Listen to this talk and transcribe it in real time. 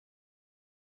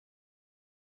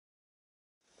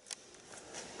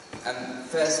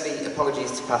Firstly,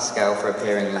 apologies to Pascal for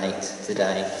appearing late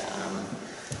today.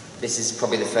 This is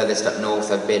probably the furthest up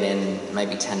north I've been in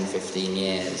maybe 10-15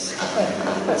 years.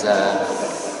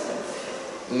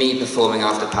 Me performing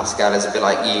after Pascal is a bit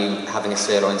like you having a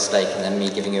sirloin steak and then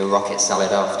me giving you a rocket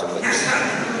salad afterwards.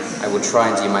 I will try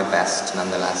and do my best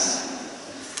nonetheless.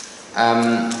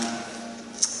 I'm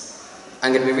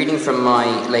going to be reading from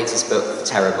my latest book,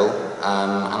 Terrible,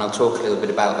 and I'll talk a little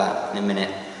bit about that in a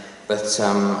minute. But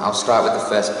I'll start with the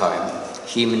first poem,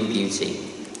 Human Beauty.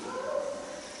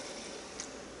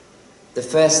 The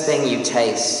first thing you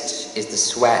taste is the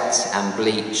sweat and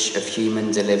bleach of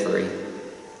human delivery.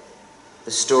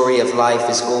 The story of life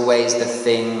is always the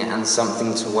thing and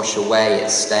something to wash away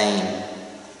its stain.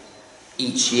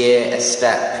 Each year a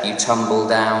step you tumble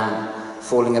down,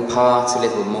 falling apart a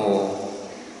little more.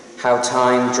 How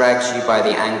time drags you by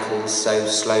the ankles so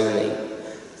slowly.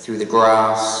 Through the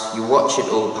grass, you watch it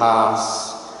all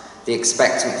pass, the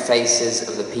expectant faces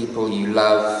of the people you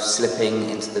love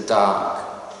slipping into the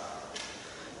dark.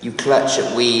 You clutch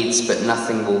at weeds, but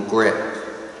nothing will grip,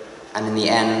 and in the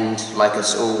end, like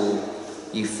us all,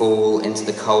 you fall into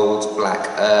the cold black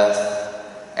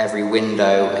earth, every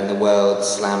window in the world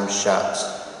slammed shut.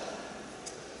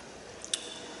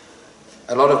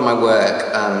 A lot of my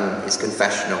work is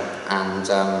confessional, and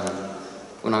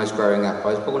when I was growing up, I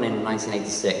was born in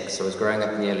 1986, so I was growing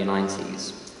up in the early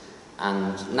 90s.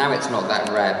 And now it's not that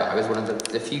rare, but I was one of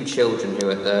the few children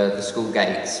who at the school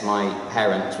gates, my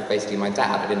parents were basically my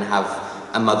dad. I didn't have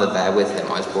a mother there with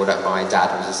him. I was brought up by my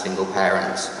dad, who was a single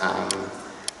parent.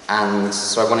 And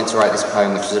so I wanted to write this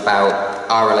poem, which is about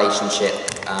our relationship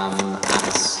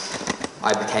as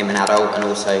I became an adult, and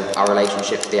also our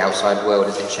relationship to the outside world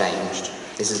as it changed.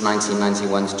 This is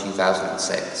 1991 to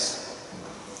 2006.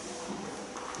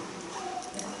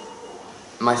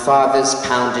 My father's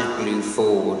pounded blue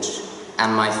Ford,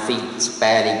 and my feet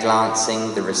barely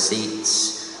glancing the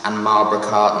receipts and Marlboro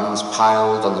cartons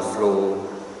piled on the floor.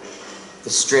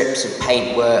 The strips of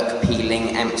paintwork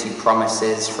peeling empty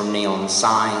promises from neon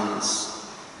signs.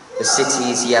 The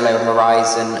city's yellow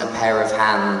horizon, a pair of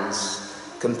hands,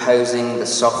 composing the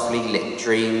softly lit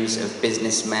dreams of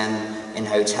businessmen in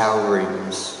hotel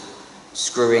rooms,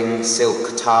 screwing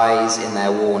silk ties in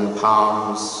their worn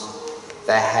palms,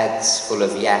 their heads full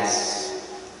of yes,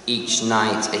 each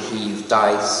night a heaved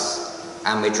dice,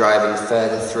 and we're driving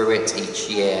further through it each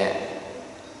year.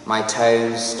 My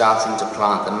toes starting to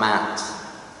plant the mat,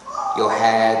 your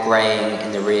hair greying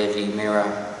in the rearview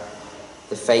mirror,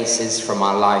 the faces from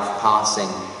our life passing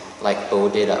like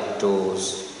boarded up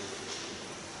doors.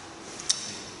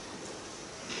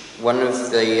 One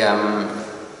of the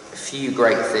few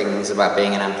great things about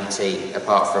being an amputee,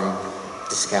 apart from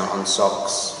discount on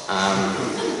socks,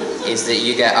 is that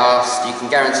you get asked, you can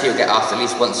guarantee you'll get asked at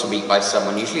least once a week by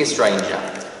someone, usually a stranger,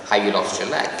 how you lost your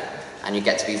leg. And you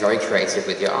get to be very creative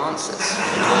with your answers,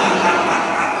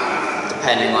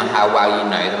 depending on how well you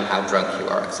know them, how drunk you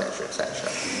are, etc.,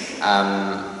 etc.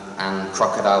 And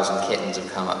crocodiles and kittens have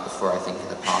come up before, I think, in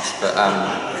the past. But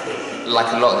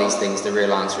like a lot of these things, the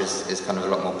real answer is kind of a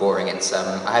lot more boring. It's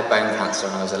I had bone cancer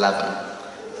when I was 11,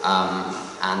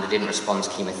 and I didn't respond to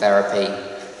chemotherapy,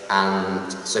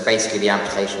 and so basically the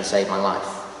amputation saved my life.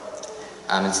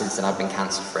 And since then I've been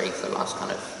cancer-free for the last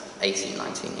kind of 18,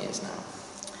 19 years now.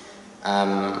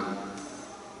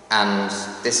 And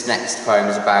this next poem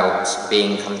is about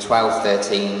being kind of 12,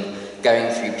 13,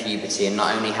 going through puberty and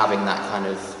not only having that kind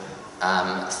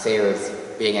of fear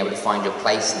of being able to find your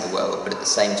place in the world, but at the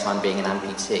same time being an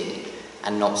amputee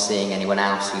and not seeing anyone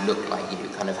else who looked like you,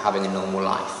 kind of having a normal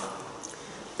life.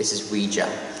 This is Ouija.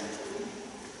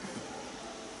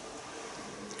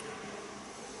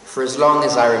 For as long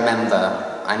as I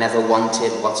remember, I never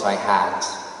wanted what I had.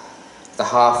 The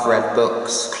half-read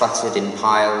books cluttered in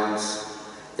piles,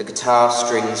 the guitar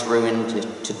strings ruined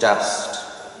to dust.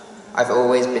 I've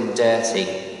always been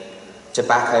dirty,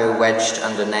 tobacco wedged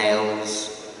under nails,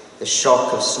 the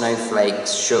shock of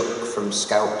snowflakes shook from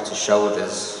scalp to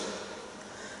shoulders.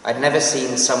 I'd never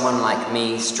seen someone like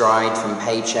me stride from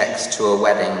paychecks to a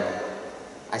wedding.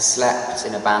 I slept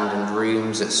in abandoned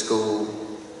rooms at school.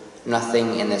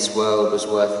 Nothing in this world was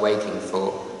worth waking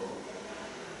for.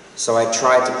 So I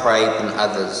tried to prey upon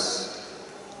others,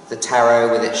 the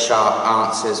tarot with its sharp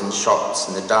answers and shots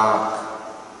in the dark,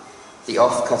 the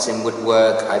off-cutting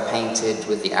woodwork I painted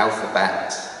with the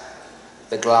alphabet,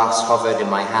 the glass hovered in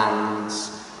my hands,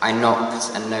 I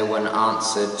knocked and no one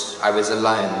answered, I was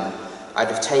alone. I'd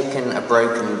have taken a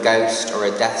broken ghost or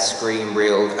a death scream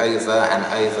reeled over and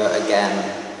over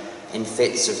again, in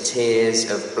fits of tears,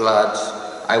 of blood.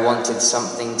 I wanted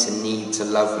something to need to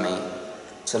love me,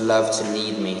 to love to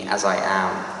need me as I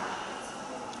am.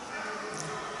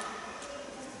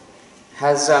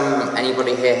 Has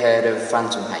anybody here heard of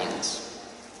phantom pains?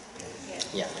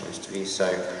 Yeah, most of you. So,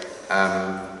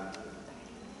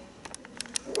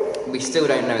 we still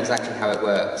don't know exactly how it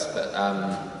works, but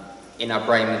in our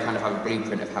brain we kind of have a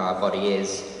blueprint of how our body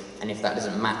is, and if that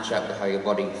doesn't match up with how your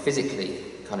body physically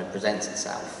kind of presents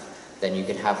itself, then you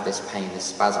can have this pain, this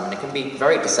spasm, and it can be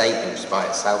very disabling just by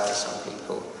itself for some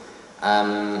people.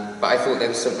 But I thought there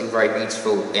was something very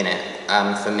beautiful in it.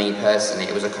 For me personally,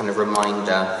 it was a kind of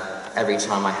reminder every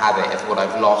time I have it of what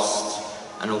I've lost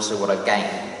and also what I've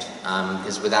gained,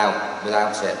 because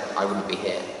without it, I wouldn't be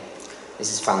here. This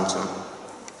is Phantom.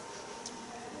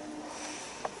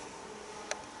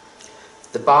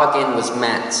 The bargain was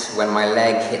met when my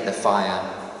leg hit the fire.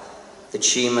 The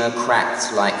tumour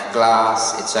cracked like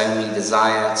glass, its only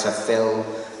desire to fill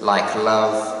like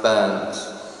love burned.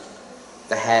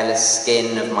 The hairless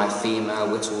skin of my femur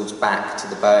whittled back to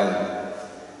the bone.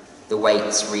 The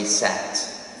weights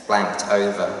reset, blanked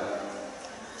over.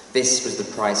 This was the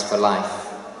price for life,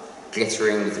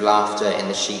 glittering with laughter in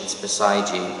the sheets beside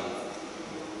you.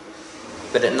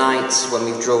 But at night, when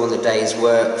we've drawn the day's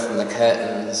work from the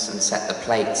curtains and set the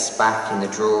plates back in the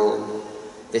drawer,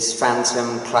 this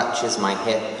phantom clutches my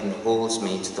hip and hauls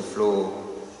me to the floor.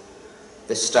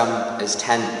 The stump as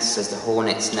tense as the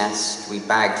hornet's nest we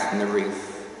bagged from the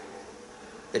roof.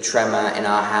 The tremor in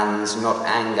our hands, not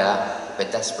anger,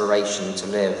 but desperation to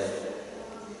live.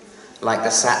 Like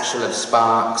the satchel of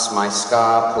sparks, my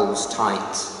scar pulls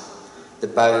tight. The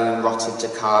bone rotted to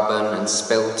carbon and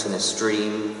spilt in a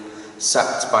stream,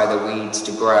 sucked by the weeds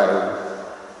to grow,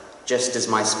 just as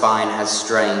my spine has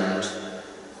strained,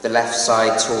 the left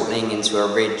side tautening into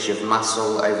a ridge of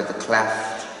muscle over the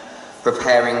cleft,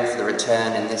 preparing for the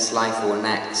return in this life or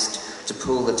next, to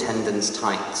pull the tendons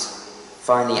tight,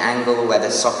 find the angle where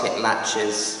the socket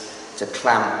latches, to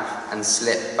clamp and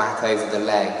slip back over the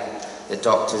leg, the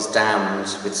doctors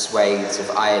damned with swathes of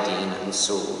iodine and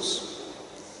saws.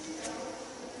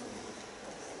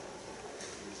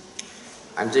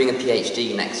 I'm doing a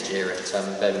PhD next year at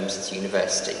Birmingham City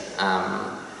University,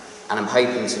 and I'm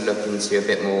hoping to look into a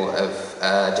bit more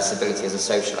of disability as a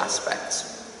social aspect.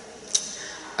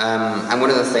 And one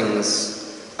of the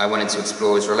things I wanted to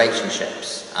explore is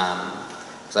relationships,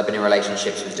 because I've been in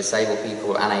relationships with disabled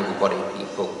people and able-bodied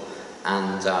people,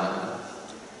 and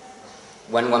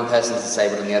when one person is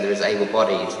disabled and the other is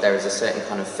able-bodied, there is a certain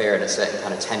kind of fear and a certain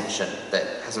kind of tension that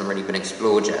hasn't really been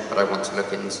explored yet, but I want to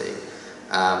look into.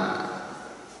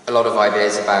 A lot of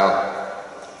ideas about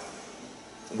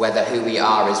whether who we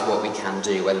are is what we can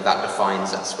do, whether that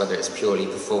defines us, whether it's purely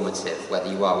performative, whether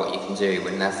you are what you can do,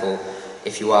 and therefore,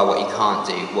 if you are what you can't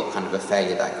do, what kind of a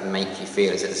failure that can make you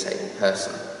feel as a disabled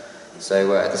person. So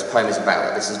this poem is about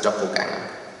that. This is Doppelganger.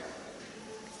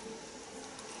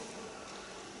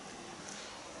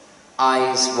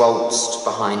 Eyes waltzed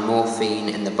behind morphine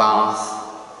in the bath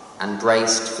and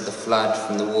braced for the flood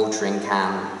from the watering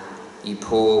can. You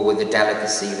pour with a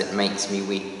delicacy that makes me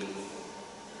weep.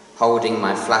 Holding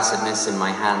my flaccidness in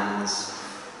my hands,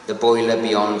 the boiler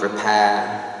beyond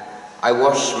repair, I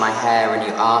wash my hair and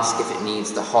you ask if it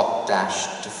needs the hot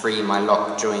dash to free my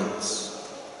locked joints.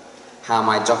 How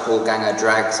my doppelganger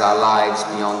drags our lives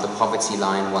beyond the poverty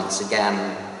line once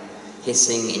again,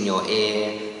 hissing in your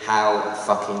ear, how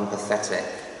fucking pathetic.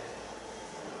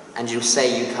 And you'll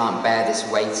say you can't bear this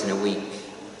weight in a week.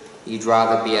 You'd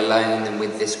rather be alone than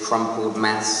with this crumpled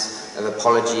mess of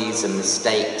apologies and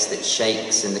mistakes that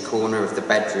shakes in the corner of the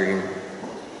bedroom.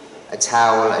 A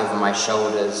towel over my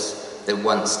shoulders that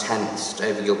once tensed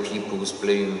over your pupils'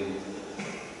 bloom.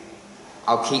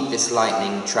 I'll keep this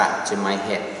lightning trapped in my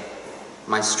hip,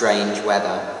 my strange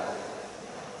weather.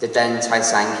 The dent I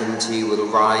sank into will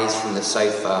rise from the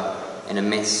sofa in a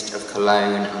mist of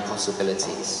cologne and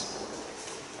possibilities.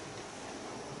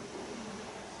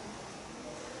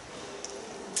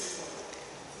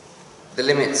 The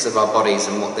limits of our bodies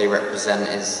and what they represent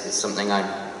is something I'm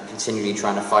continually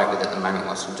trying to fight with at the moment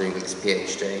whilst I'm doing this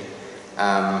PhD.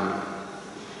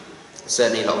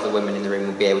 Certainly a lot of the women in the room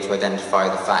will be able to identify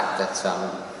the fact that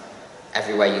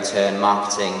everywhere you turn,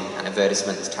 marketing and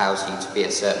advertisements tells you to be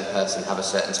a certain person, have a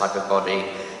certain type of body,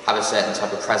 have a certain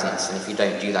type of presence, and if you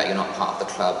don't do that, you're not part of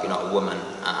the club, you're not a woman.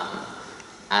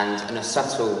 And on a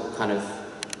subtle kind of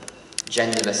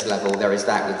genderless level, there is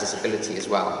that with disability as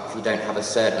well. If you don't have a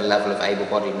certain level of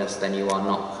able-bodiedness, then you are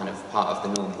not kind of part of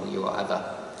the normal, you are other.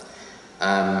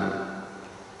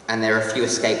 And there are a few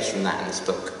escapes from that in this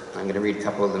book. I'm going to read a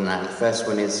couple of them now. The first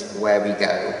one is Where We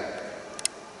Go,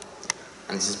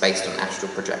 and this is based on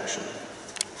astral projection.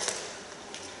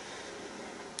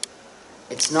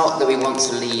 It's not that we want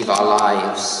to leave our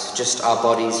lives, just our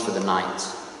bodies for the night.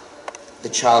 the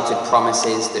childhood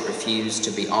promises that refuse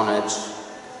to be honoured,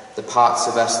 the parts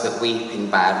of us that weep in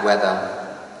bad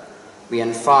weather. We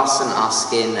unfasten our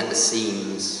skin at the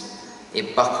seams,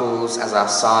 it buckles as our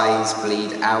sighs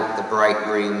bleed out the bright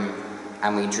room,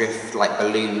 and we drift like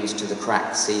balloons to the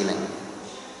cracked ceiling,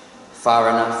 far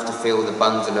enough to feel the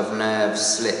bundle of nerves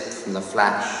slip from the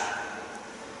flash.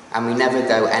 And we never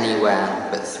go anywhere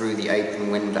but through the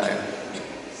open window,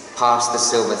 past the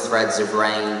silver threads of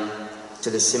rain, to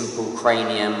the simple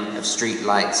cranium of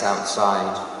streetlights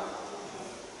outside.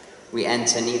 We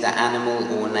enter neither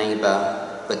animal or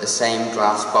neighbour, but the same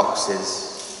glass boxes,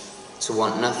 to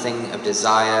want nothing of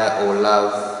desire or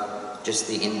love, just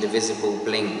the indivisible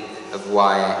blink of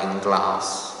wire in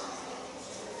glass.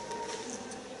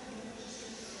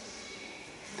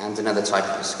 And another type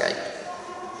of escape.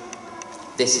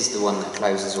 This is the one that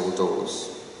closes all doors.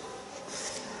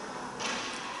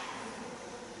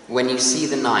 When you see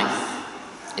the knife,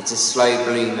 it's a slow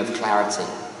bloom of clarity,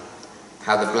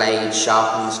 how the blade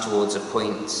sharpens towards a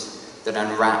point that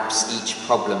unwraps each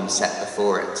problem set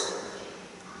before it,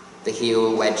 the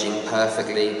heel wedging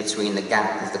perfectly between the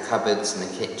gap of the cupboards and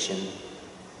the kitchen.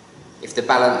 If the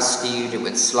balance skewed, it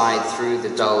would slide through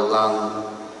the dull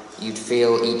lung. You'd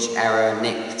feel each error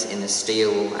nicked in the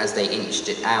steel as they inched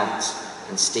it out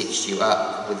and stitched you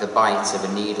up with the bite of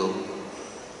a needle.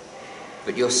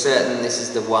 But you're certain this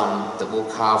is the one that will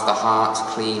carve the heart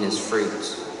clean as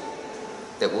fruit,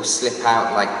 that will slip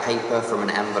out like paper from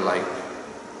an envelope.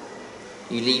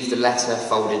 You leave the letter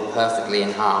folded perfectly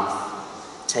in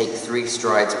half, take 3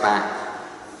 strides back,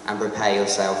 and prepare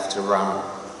yourself to run.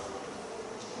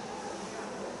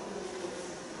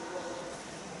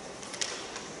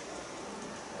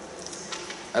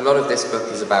 A lot of this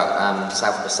book is about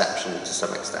self-perception to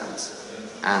some extent,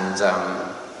 and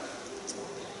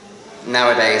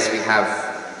nowadays we have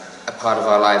a part of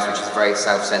our lives which is very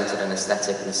self-centered and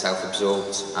aesthetic and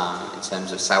self-absorbed in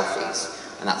terms of selfies,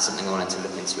 and that's something I wanted to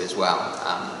look into as well.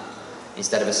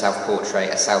 Instead of a self-portrait,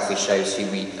 a selfie shows who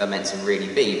we are meant to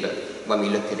really be, but when we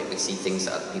look at it we see things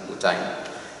that other people don't.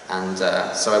 And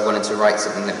so I wanted to write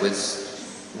something that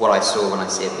was what I saw when I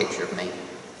see a picture of me.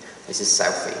 This is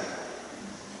selfie.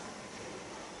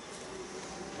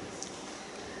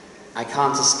 I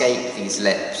can't escape these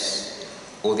lips,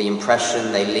 or the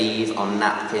impression they leave on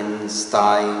napkins,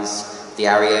 thighs, the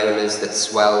areolas that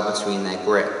swell between their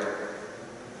grip.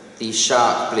 These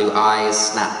sharp blue eyes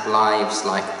snap lives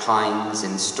like pines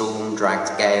in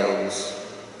storm-dragged gales,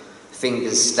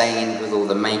 fingers stained with all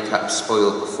the makeup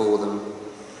spoiled before them,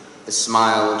 the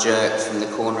smile jerked from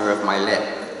the corner of my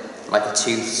lip like a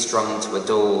tooth strung to a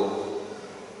door,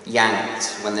 yanked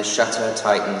when the shutter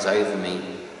tightens over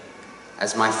me,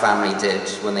 as my family did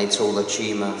when they tore the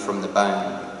tumour from the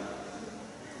bone.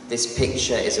 This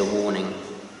picture is a warning.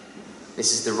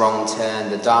 This is the wrong turn,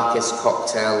 the darkest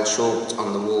cocktail chalked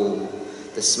on the wall,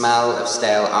 the smell of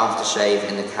stale aftershave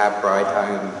in the cab ride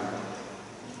home.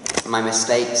 My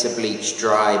mistakes are bleached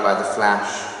dry by the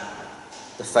flash.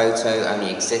 The photo only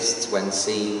exists when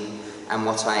seen, and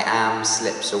what I am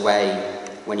slips away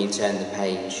when you turn the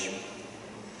page.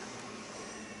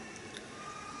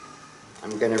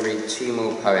 I'm going to read 2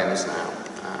 more poems now.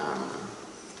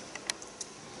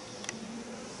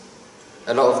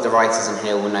 A lot of the writers in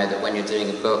here will know that when you're doing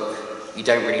a book, you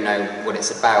don't really know what it's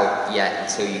about yet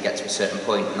until you get to a certain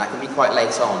point, and that can be quite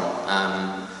late on.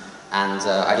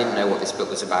 I didn't know what this book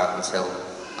was about until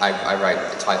I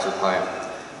wrote the title poem.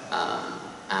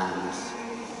 And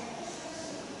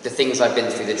the things I've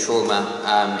been through, the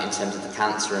trauma in terms of the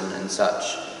cancer and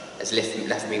such, has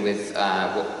left me with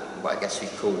what I guess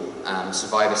you'd call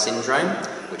survivor syndrome,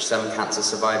 which some cancer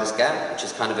survivors get, which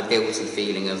is kind of a guilty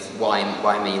feeling of why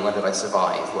me, why did I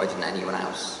survive, why didn't anyone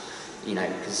else? You know,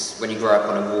 because when you grow up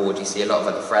on a ward, you see a lot of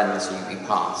other friends who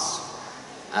pass.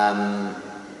 And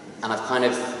I've kind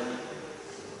of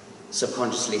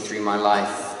subconsciously through my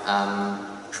life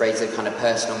created a kind of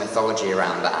personal mythology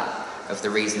around that, of the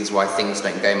reasons why things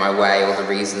don't go my way, or the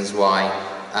reasons why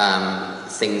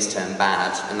things turn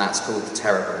bad, and that's called The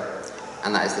Terrible.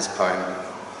 And that is this poem.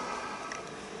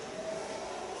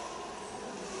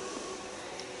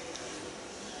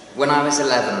 When I was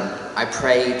 11, I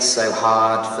prayed so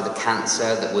hard for the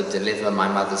cancer that would deliver my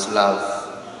mother's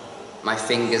love. My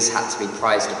fingers had to be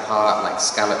prized apart like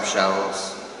scallop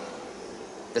shells.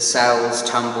 The cells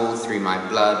tumbled through my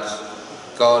blood.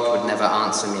 God would never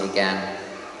answer me again.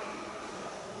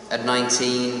 At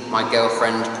 19, my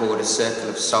girlfriend poured a circle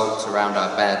of salt around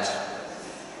our bed.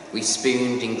 We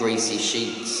spooned in greasy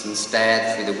sheets and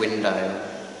stared through the window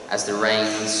as the rain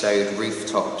sewed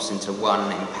rooftops into one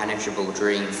impenetrable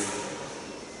dream.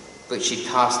 But she'd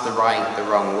cast the right the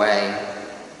wrong way.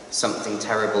 Something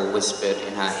terrible whispered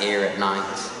in her ear at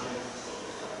night.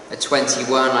 At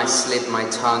 21, I slid my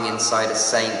tongue inside a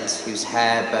saint whose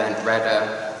hair burnt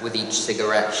redder with each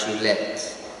cigarette she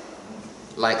lit.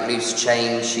 Like loose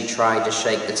chains, she tried to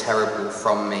shake the terrible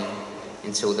from me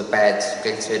until the bed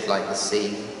glittered like the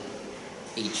sea,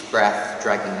 each breath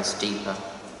dragging us deeper.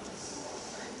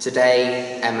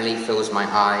 Today, Emily fills my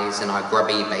eyes in our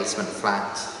grubby basement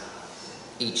flat.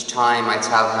 Each time I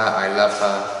tell her I love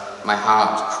her, my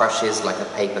heart crushes like a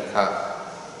paper cup.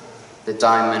 The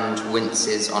diamond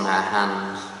winces on her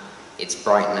hand, its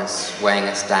brightness weighing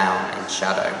us down in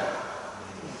shadow.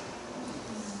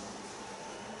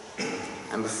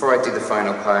 And before I do the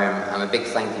final poem, a big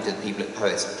thank you to the people at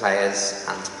Poets and Players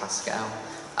and to Pascal,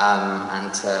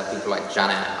 and to people like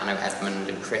Janet, I know Edmund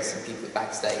and Chris and people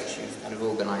backstage who've kind of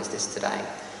organised this today.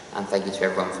 And thank you to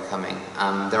everyone for coming.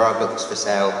 There are books for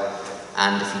sale,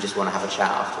 and if you just want to have a chat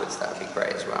afterwards, that would be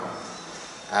great as well.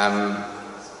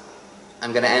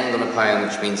 I'm going to end on a poem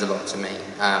which means a lot to me.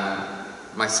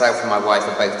 Myself and my wife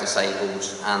are both disabled,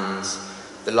 and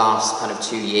the last kind of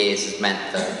 2 years has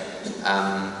meant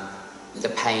that the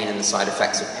pain and the side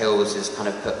effects of pills has kind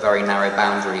of put very narrow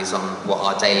boundaries on what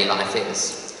our daily life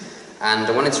is. And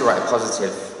I wanted to write a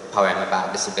positive poem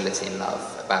about disability and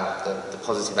love, about the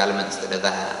positive elements that are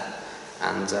there.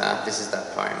 And this is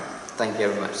that poem. Thank you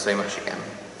very much, so much again.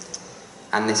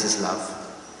 And this is love.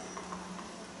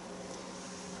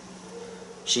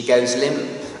 She goes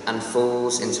limp and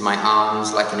falls into my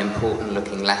arms like an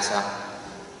important-looking letter.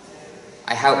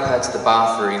 I help her to the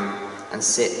bathroom and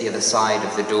sit the other side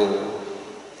of the door,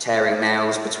 tearing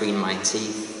nails between my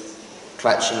teeth,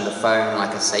 clutching the phone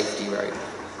like a safety rope.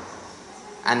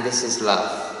 And this is love,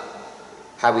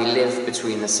 how we live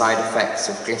between the side effects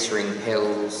of glittering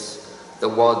pills, the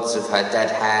wads of her dead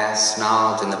hair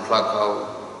snarled in the plug hole,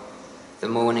 the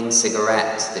morning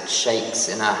cigarette that shakes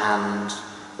in her hand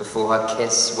before her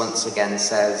kiss once again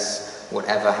says,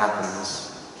 whatever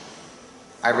happens.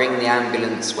 I ring the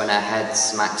ambulance when her head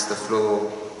smacks the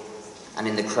floor, and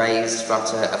in the crazed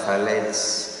flutter of her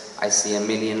lids, I see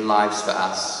 1,000,000 lives for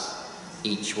us,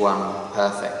 each one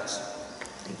perfect.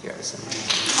 Thank you ever so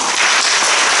much.